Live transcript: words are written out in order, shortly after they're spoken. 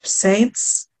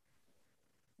Saints,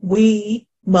 we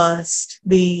must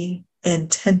be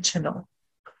intentional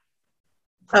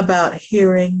about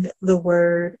hearing the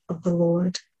word of the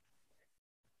Lord.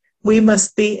 We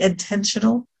must be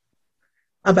intentional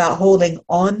about holding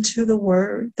on to the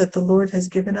word that the Lord has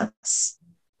given us.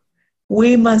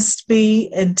 We must be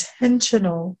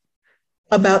intentional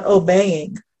about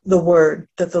obeying the word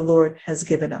that the Lord has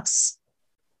given us.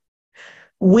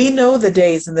 We know the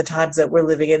days and the times that we're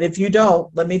living in. If you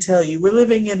don't, let me tell you, we're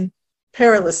living in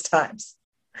perilous times.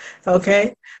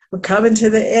 Okay? We're coming to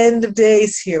the end of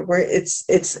days here where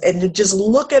and just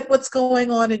look at what's going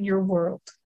on in your world.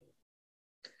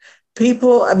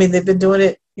 People, I mean, they've been doing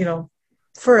it,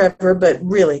 forever, but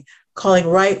really calling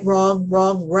right, wrong,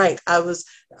 wrong, right.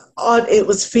 It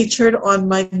was featured on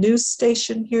my news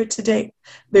station here today.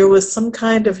 There was some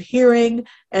kind of hearing,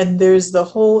 and there's the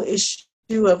whole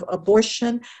issue of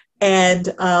abortion.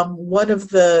 And one of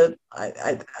the,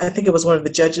 I think it was one of the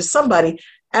judges, somebody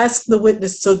asked the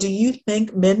witness, so do you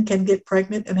think men can get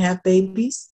pregnant and have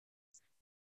babies?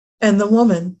 And the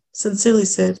woman sincerely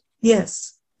said,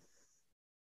 yes.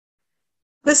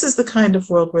 This is the kind of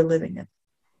world we're living in.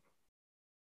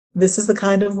 This is the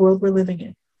kind of world we're living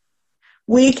in.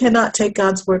 We cannot take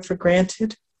God's word for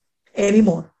granted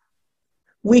anymore.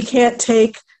 We can't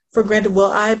take for granted,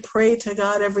 well, I pray to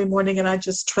God every morning and I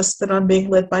just trust that I'm being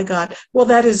led by God. Well,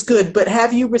 that is good, but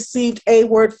have you received a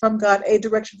word from God, a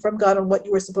direction from God on what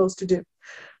you were supposed to do?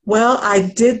 Well, I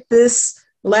did this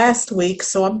last week,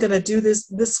 so I'm going to do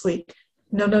this week.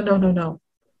 No.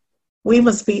 We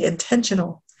must be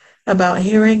intentional about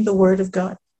hearing the word of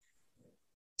God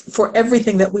for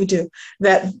everything that we do.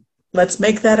 Let's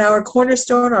make that our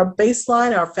cornerstone, our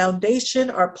baseline, our foundation,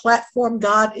 our platform.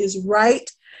 God is right.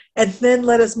 And then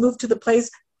let us move to the place,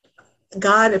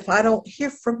 God, if I don't hear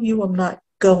from you, I'm not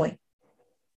going.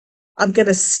 I'm going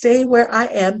to stay where I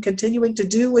am, continuing to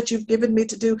do what you've given me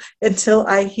to do until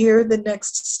I hear the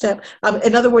next step.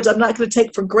 In other words, I'm not going to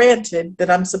take for granted that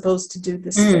I'm supposed to do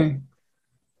this thing.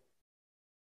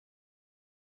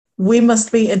 We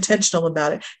must be intentional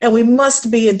about it. And we must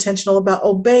be intentional about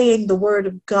obeying the word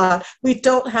of God. We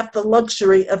don't have the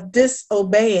luxury of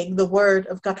disobeying the word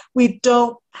of God. We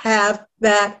don't have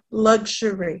that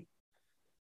luxury.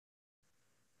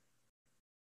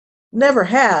 Never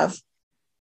have,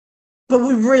 but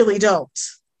we really don't.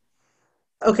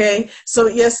 Okay, so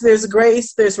yes, there's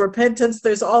grace, there's repentance,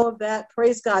 there's all of that.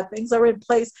 Praise God. Things are in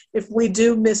place if we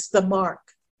do miss the mark.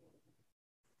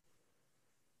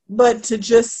 But to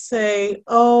just say,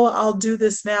 oh, I'll do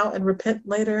this now and repent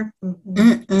later,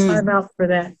 time out for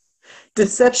that.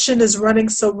 Deception is running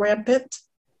so rampant.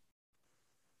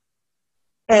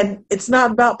 And it's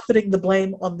not about putting the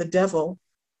blame on the devil.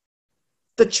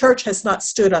 The church has not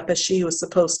stood up as she was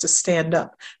supposed to stand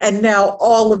up. And now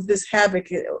all of this havoc,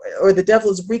 or the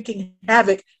devil is wreaking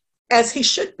havoc as he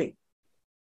should be.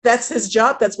 That's his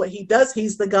job. That's what he does.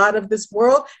 He's the God of this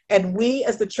world. And we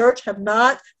as the church have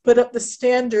not put up the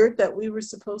standard that we were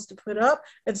supposed to put up.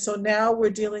 And so now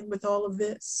we're dealing with all of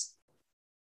this.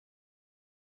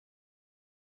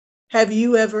 Have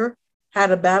you ever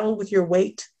had a battle with your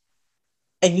weight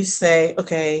and you say,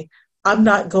 okay, I'm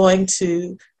not going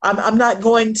to,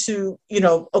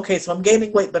 okay, so I'm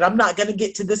gaining weight, but I'm not going to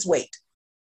get to this weight.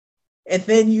 And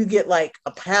then you get like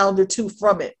a pound or two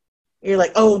from it. You're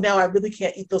like, oh, now I really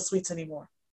can't eat those sweets anymore.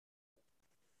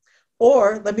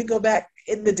 Or let me go back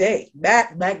in the day,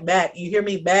 back. You hear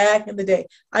me? Back in the day,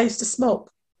 I used to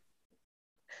smoke.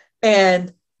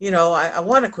 And, I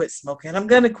want to quit smoking. I'm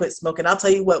going to quit smoking. I'll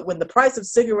tell you what, when the price of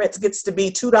cigarettes gets to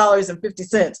be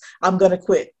 $2.50, I'm going to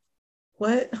quit.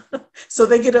 What? So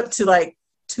they get up to like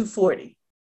 $2.40,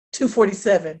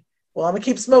 $2.47. Well, I'm going to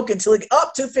keep smoking until it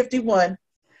up to $2.51.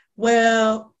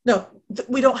 Well, no,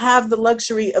 we don't have the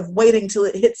luxury of waiting till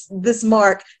it hits this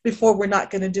mark before we're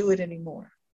not going to do it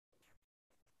anymore.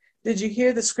 Did you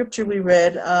hear the scripture we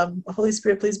read? Holy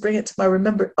Spirit, please bring it to my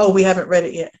remembrance. Oh, we haven't read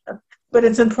it yet. But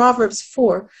it's in Proverbs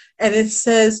 4, and it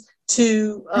says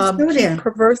to keep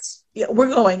perverse. Yeah, we're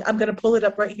going. I'm going to pull it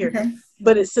up right here. Okay.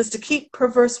 But it says to keep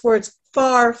perverse words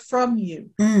far from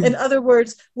you. In other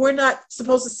words, we're not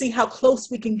supposed to see how close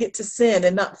we can get to sin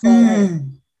and not fall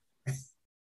in.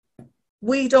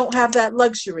 We don't have that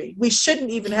luxury. We shouldn't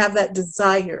even have that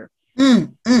desire. We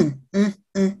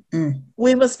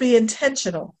must be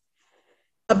intentional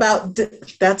about,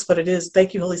 that's what it is.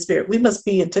 Thank you, Holy Spirit. We must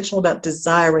be intentional about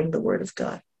desiring the word of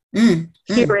God,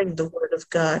 hearing the word of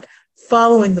God,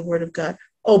 following the word of God,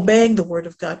 obeying the word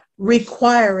of God,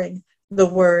 requiring the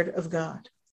word of God.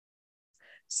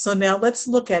 So now let's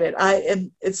look at it.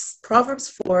 It's Proverbs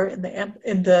 4 in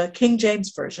the King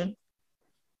James Version.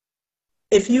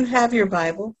 If you have your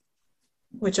Bible,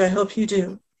 which I hope you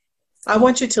do, I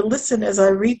want you to listen as I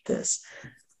read this.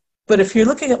 But if you're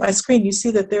looking at my screen, you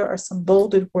see that there are some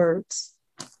bolded words.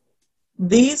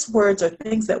 These words are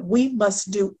things that we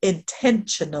must do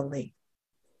intentionally.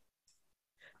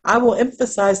 I will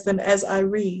emphasize them as I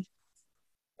read.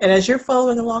 And as you're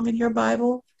following along in your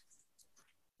Bible,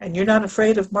 and you're not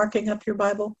afraid of marking up your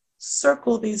Bible,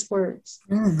 circle these words.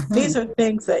 Mm-hmm. These are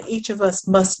things that each of us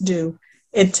must do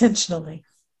intentionally.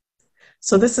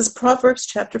 So this is Proverbs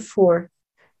chapter 4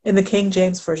 in the King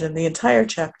James Version, the entire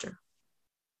chapter.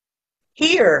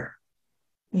 Hear,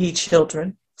 ye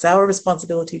children. It's our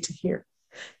responsibility to hear.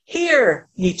 Hear,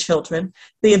 ye children,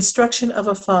 the instruction of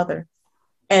a father,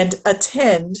 and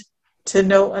attend to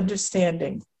no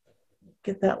understanding.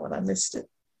 Get that one, I missed it.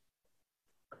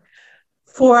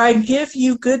 For I give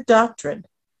you good doctrine.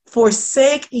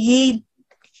 Forsake ye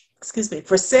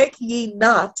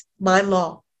not my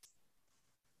law.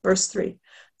 Verse 3.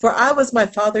 For I was my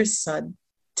father's son,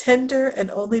 tender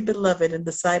and only beloved in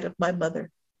the sight of my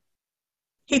mother.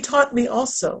 He taught me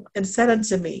also, and said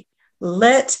unto me,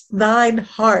 let thine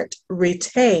heart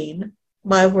retain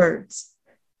my words.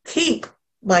 Keep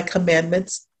my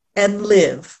commandments and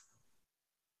live.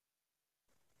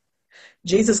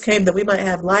 Jesus came that we might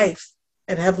have life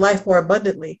and have life more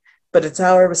abundantly, but it's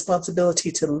our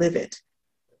responsibility to live it.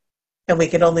 And we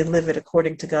can only live it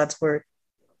according to God's word.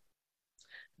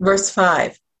 Verse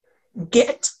 5,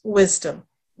 get wisdom,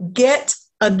 get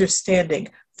understanding,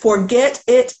 forget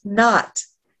it not,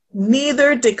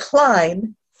 neither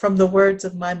decline from the words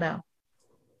of my mouth.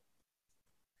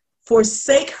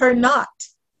 Forsake her not,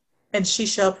 and she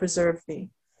shall preserve thee.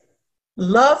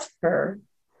 Love her,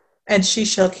 and she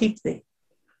shall keep thee.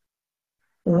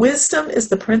 Wisdom is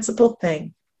the principal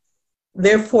thing.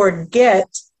 Therefore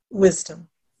get wisdom,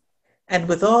 and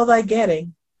with all thy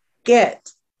getting,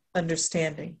 get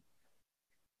understanding.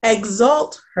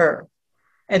 Exalt her,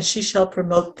 and she shall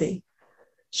promote thee.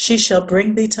 She shall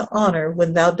bring thee to honor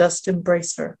when thou dost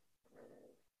embrace her.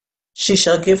 She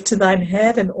shall give to thine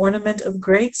head an ornament of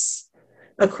grace,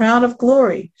 a crown of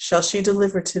glory shall she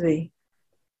deliver to thee.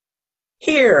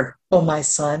 Hear, O my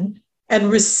son, and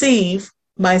receive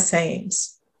my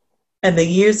sayings, and the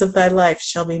years of thy life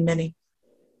shall be many.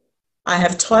 I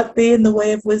have taught thee in the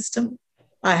way of wisdom.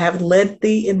 I have led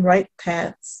thee in right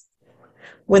paths.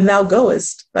 When thou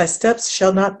goest, thy steps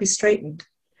shall not be straitened,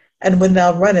 and when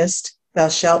thou runnest, thou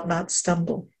shalt not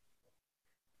stumble.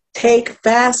 Take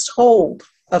fast hold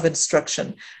of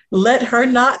instruction. Let her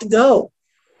not go.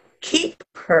 Keep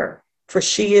her, for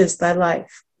she is thy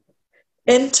life.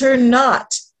 Enter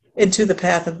not into the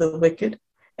path of the wicked,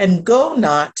 and go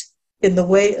not in the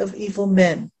way of evil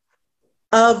men.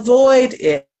 Avoid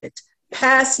it.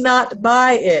 Pass not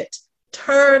by it.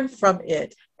 Turn from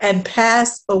it and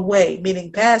pass away,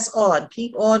 meaning pass on.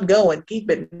 Keep on going.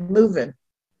 Keep it moving.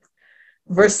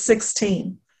 Verse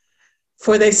 16.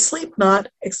 For they sleep not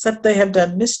except they have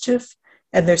done mischief,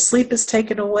 and their sleep is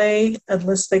taken away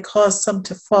unless they cause some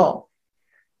to fall.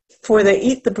 For they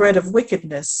eat the bread of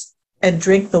wickedness and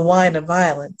drink the wine of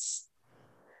violence.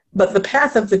 But the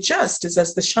path of the just is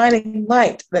as the shining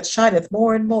light that shineth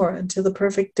more and more until the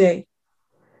perfect day.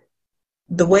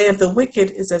 The way of the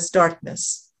wicked is as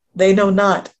darkness. They know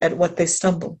not at what they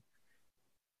stumble.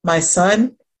 My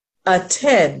son,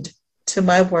 attend to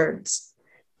my words.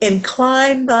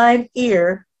 Incline thine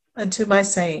ear unto my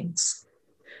sayings.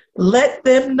 Let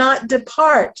them not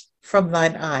depart from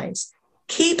thine eyes.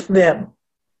 Keep them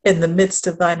in the midst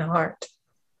of thine heart.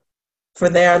 For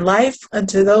they are life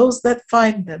unto those that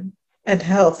find them, and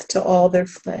health to all their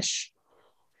flesh.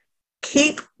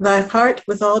 Keep thy heart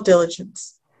with all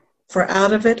diligence, for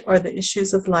out of it are the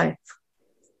issues of life.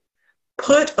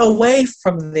 Put away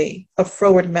from thee a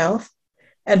froward mouth,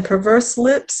 and perverse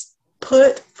lips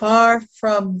put far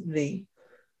from thee.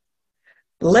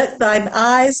 Let thine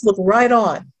eyes look right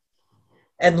on,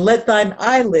 and let thine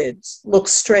eyelids look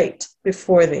straight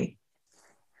before thee.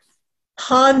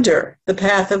 Ponder the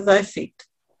path of thy feet,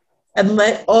 and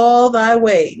let all thy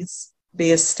ways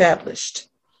be established.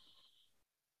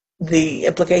 The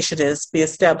implication is be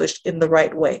established in the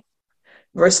right way.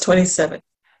 Verse 27,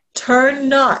 turn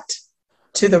not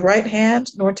to the right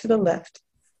hand nor to the left.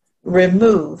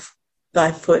 Remove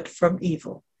thy foot from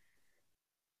evil.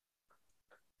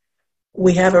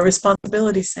 We have a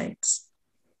responsibility, saints.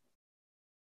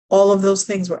 All of those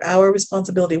things were our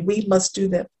responsibility. We must do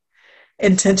them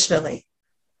intentionally.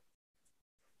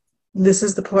 This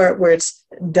is the part where it's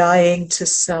dying to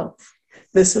self.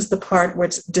 This is the part where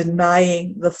it's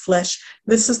denying the flesh.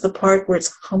 This is the part where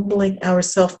it's humbling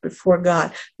ourselves before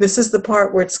God. This is the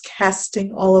part where it's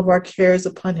casting all of our cares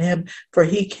upon him, for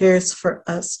he cares for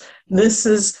us. This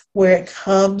is where it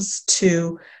comes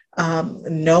to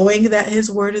knowing that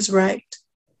his word is right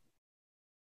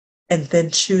and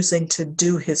then choosing to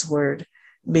do his word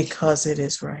because it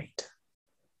is right.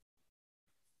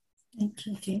 Thank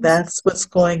you, Jesus. That's what's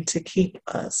going to keep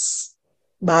us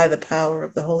by the power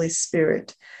of the Holy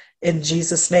Spirit in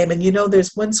Jesus' name. And you know,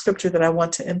 there's one scripture that I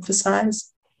want to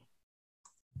emphasize.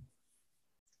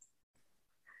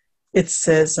 It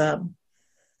says,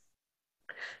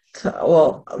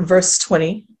 verse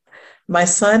 20, my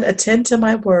son, attend to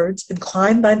my words,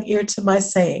 incline thine ear to my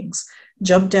sayings.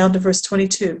 Jump down to verse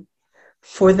 22.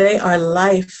 For they are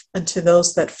life unto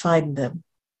those that find them.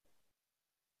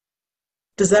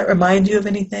 Does that remind you of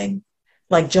anything?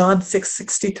 Like John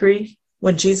 6:63,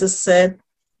 when Jesus said,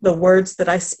 the words that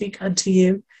I speak unto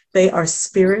you, they are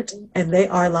spirit and they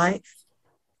are life.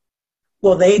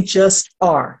 Well, they just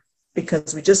are,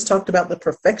 because we just talked about the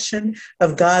perfection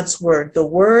of God's word. The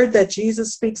word that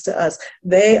Jesus speaks to us,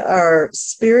 they are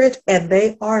spirit and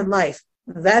they are life.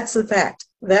 That's the fact.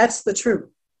 That's the truth.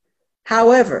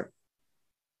 However,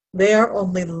 they are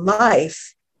only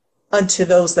life unto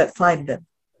those that find them.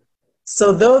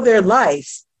 So though they're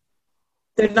life,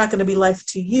 they're not going to be life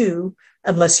to you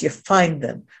unless you find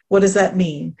them. What does that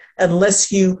mean?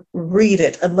 Unless you read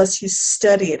it, unless you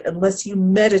study it, unless you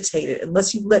meditate it,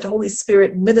 unless you let Holy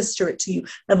Spirit minister it to you,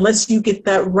 unless you get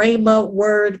that Rhema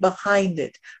word behind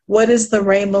it. What is the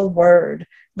Rhema word?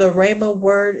 The Rhema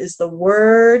word is the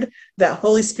word that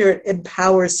Holy Spirit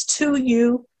empowers to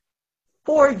you,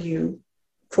 for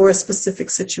a specific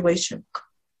situation.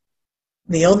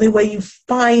 The only way you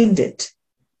find it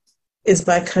is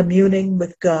by communing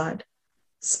with God,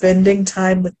 spending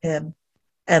time with him,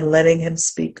 and letting him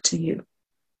speak to you.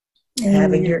 Amen.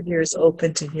 Having your ears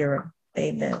open to hear him.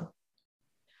 Amen.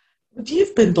 If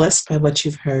you've been blessed by what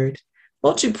you've heard,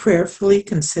 won't you prayerfully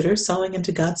consider sowing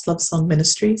into God's Love Song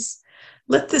Ministries?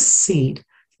 Let this seed,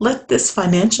 let this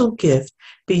financial gift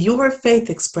be your faith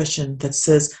expression that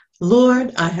says,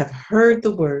 Lord, I have heard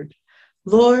the word.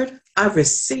 Lord, I've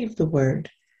received the word.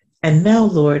 And now,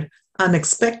 Lord, I'm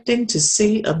expecting to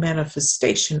see a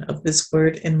manifestation of this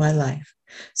word in my life.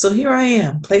 So here I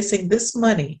am, placing this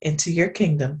money into your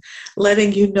kingdom,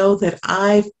 letting you know that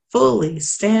I fully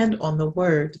stand on the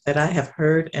word that I have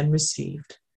heard and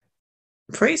received.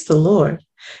 Praise the Lord.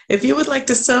 If you would like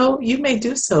to sow, you may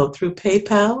do so through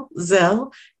PayPal,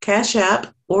 Zelle, Cash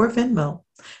App, or Venmo.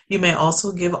 You may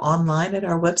also give online at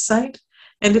our website.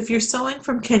 And if you're sowing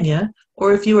from Kenya,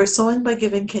 or if you are sowing by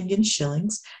giving Kenyan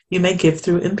shillings, you may give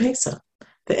through M-Pesa.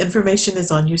 The information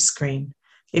is on your screen.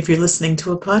 If you're listening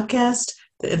to a podcast,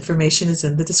 the information is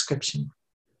in the description.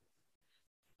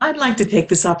 I'd like to take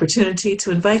this opportunity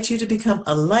to invite you to become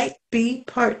a Light B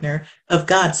partner of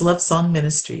God's Love Song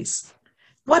Ministries.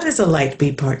 What is a Light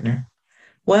B partner?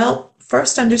 Well,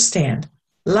 first understand,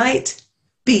 Light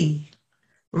B.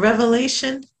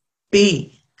 Revelation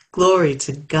B. Glory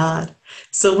to God.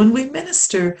 So when we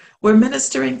minister, we're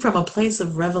ministering from a place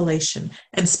of revelation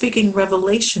and speaking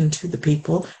revelation to the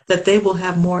people that they will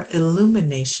have more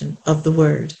illumination of the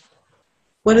word.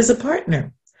 What is a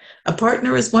partner? A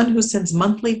partner is one who sends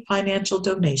monthly financial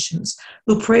donations,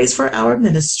 who prays for our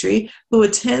ministry, who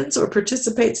attends or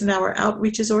participates in our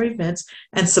outreaches or events,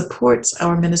 and supports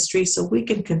our ministry so we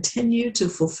can continue to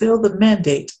fulfill the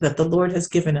mandate that the Lord has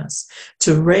given us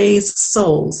to raise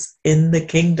souls in the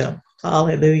kingdom.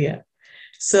 Hallelujah.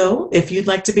 So if you'd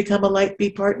like to become a Light B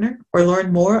partner or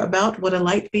learn more about what a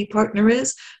Light B partner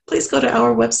is, please go to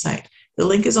our website. The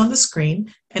link is on the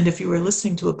screen, and if you are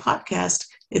listening to a podcast,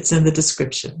 it's in the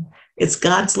description. It's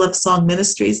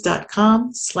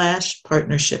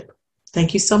godslovesongministries.com/partnership.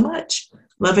 Thank you so much.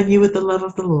 Loving you with the love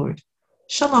of the Lord.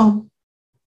 Shalom.